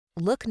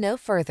Look no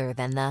further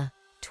than the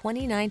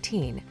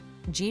 2019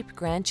 Jeep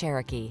Grand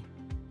Cherokee.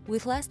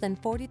 With less than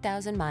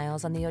 40,000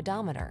 miles on the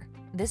odometer,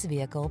 this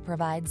vehicle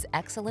provides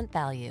excellent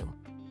value.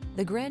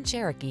 The Grand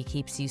Cherokee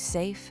keeps you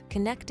safe,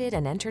 connected,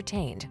 and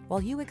entertained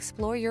while you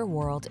explore your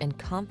world in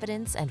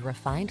confidence and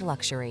refined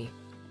luxury.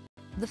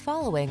 The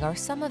following are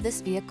some of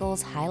this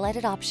vehicle's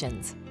highlighted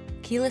options: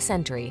 keyless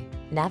entry,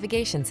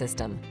 navigation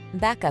system,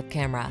 backup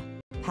camera,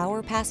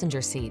 power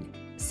passenger seat,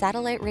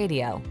 satellite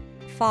radio,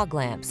 fog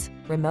lamps,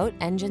 remote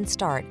engine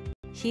start,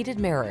 heated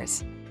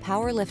mirrors,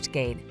 power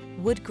liftgate,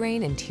 wood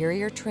grain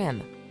interior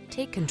trim.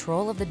 Take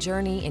control of the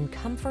journey in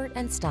comfort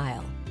and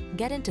style.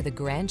 Get into the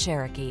Grand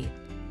Cherokee.